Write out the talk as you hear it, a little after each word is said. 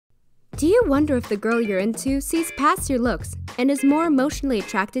Do you wonder if the girl you're into sees past your looks and is more emotionally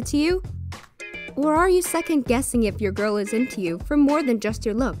attracted to you? Or are you second guessing if your girl is into you for more than just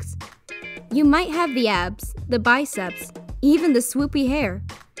your looks? You might have the abs, the biceps, even the swoopy hair,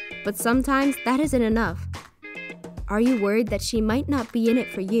 but sometimes that isn't enough. Are you worried that she might not be in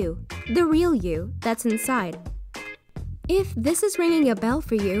it for you, the real you that's inside? If this is ringing a bell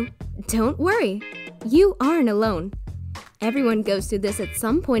for you, don't worry. You aren't alone. Everyone goes through this at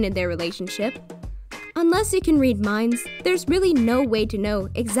some point in their relationship. Unless you can read minds, there's really no way to know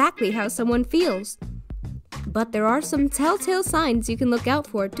exactly how someone feels. But there are some telltale signs you can look out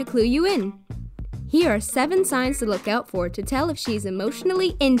for to clue you in. Here are 7 signs to look out for to tell if she's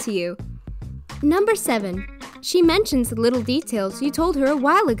emotionally into you. Number 7. She mentions the little details you told her a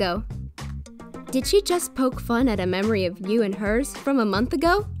while ago. Did she just poke fun at a memory of you and hers from a month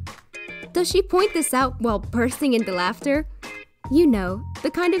ago? Does she point this out while bursting into laughter? You know,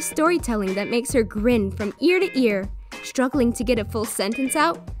 the kind of storytelling that makes her grin from ear to ear, struggling to get a full sentence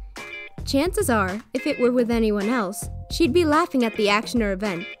out? Chances are, if it were with anyone else, she'd be laughing at the action or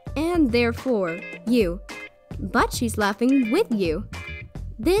event, and therefore, you. But she's laughing with you.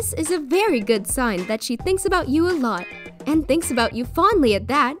 This is a very good sign that she thinks about you a lot, and thinks about you fondly at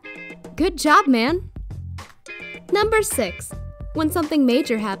that. Good job, man! Number 6. When something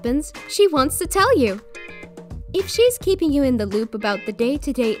major happens, she wants to tell you. If she's keeping you in the loop about the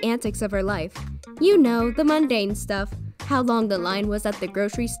day-to-day antics of her life, you know, the mundane stuff, how long the line was at the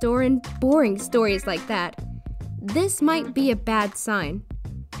grocery store and boring stories like that, this might be a bad sign.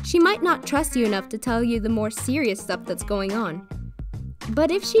 She might not trust you enough to tell you the more serious stuff that's going on.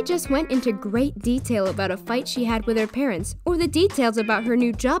 But if she just went into great detail about a fight she had with her parents or the details about her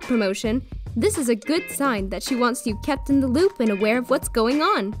new job promotion, this is a good sign that she wants you kept in the loop and aware of what's going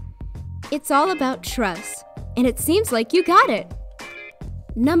on. It's all about trust, and it seems like you got it.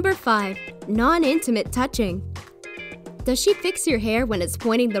 Number 5. Non-intimate touching. Does she fix your hair when it's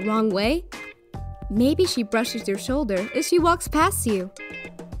pointing the wrong way? Maybe she brushes your shoulder as she walks past you.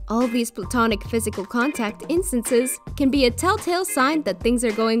 All these platonic physical contact instances can be a telltale sign that things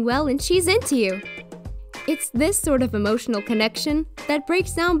are going well and she's into you. It's this sort of emotional connection that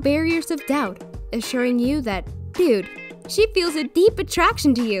breaks down barriers of doubt, assuring you that, dude, she feels a deep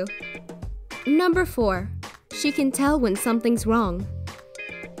attraction to you. Number 4. She can tell when something's wrong.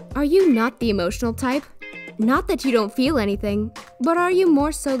 Are you not the emotional type? Not that you don't feel anything, but are you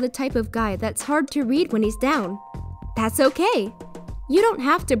more so the type of guy that's hard to read when he's down? That's okay. You don't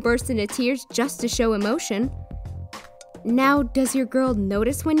have to burst into tears just to show emotion. Now, does your girl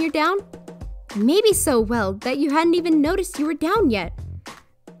notice when you're down? Maybe so well that you hadn't even noticed you were down yet.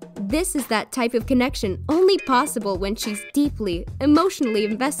 This is that type of connection only possible when she's deeply, emotionally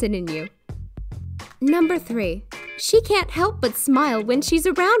invested in you. Number 3. She can't help but smile when she's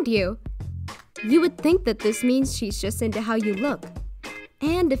around you. You would think that this means she's just into how you look.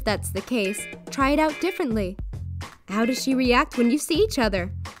 And if that's the case, try it out differently. How does she react when you see each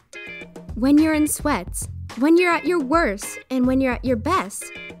other? When you're in sweats, when you're at your worst, and when you're at your best.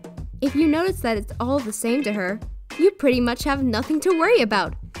 If you notice that it's all the same to her, you pretty much have nothing to worry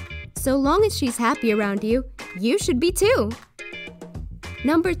about. So long as she's happy around you, you should be too.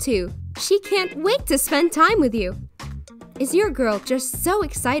 Number 2. She can't wait to spend time with you. Is your girl just so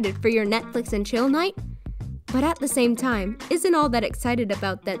excited for your Netflix and chill night? But at the same time, isn't all that excited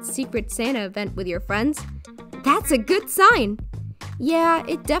about that Secret Santa event with your friends? That's a good sign! Yeah,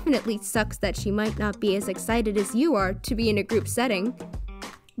 it definitely sucks that she might not be as excited as you are to be in a group setting.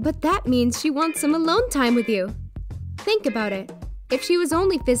 But that means she wants some alone time with you. Think about it. If she was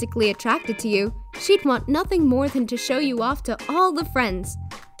only physically attracted to you, she'd want nothing more than to show you off to all the friends.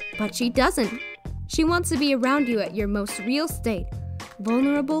 But she doesn't. She wants to be around you at your most real state,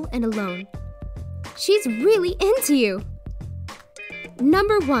 vulnerable and alone. She's really into you.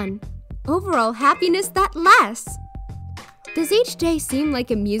 Number 1. Overall happiness that lasts. Does each day seem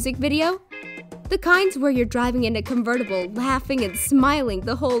like a music video? The kinds where you're driving in a convertible, laughing and smiling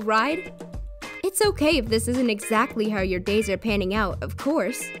the whole ride? It's okay if this isn't exactly how your days are panning out, of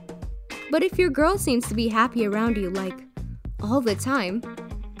course. But if your girl seems to be happy around you like, all the time,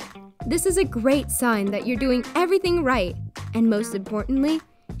 this is a great sign that you're doing everything right, and most importantly,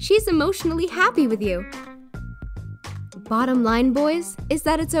 she's emotionally happy with you. Bottom line, boys, is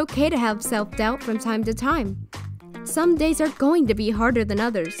that it's okay to have self-doubt from time to time. Some days are going to be harder than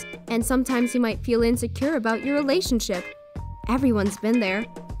others, and sometimes you might feel insecure about your relationship. Everyone's been there.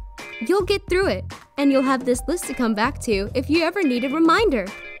 You'll get through it, and you'll have this list to come back to if you ever need a reminder.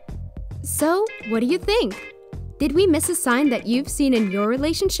 So, what do you think? Did we miss a sign that you've seen in your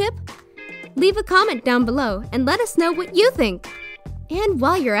relationship? Leave a comment down below and let us know what you think. And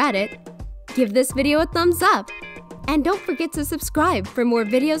while you're at it, give this video a thumbs up. And don't forget to subscribe for more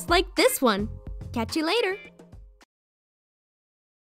videos like this one. Catch you later!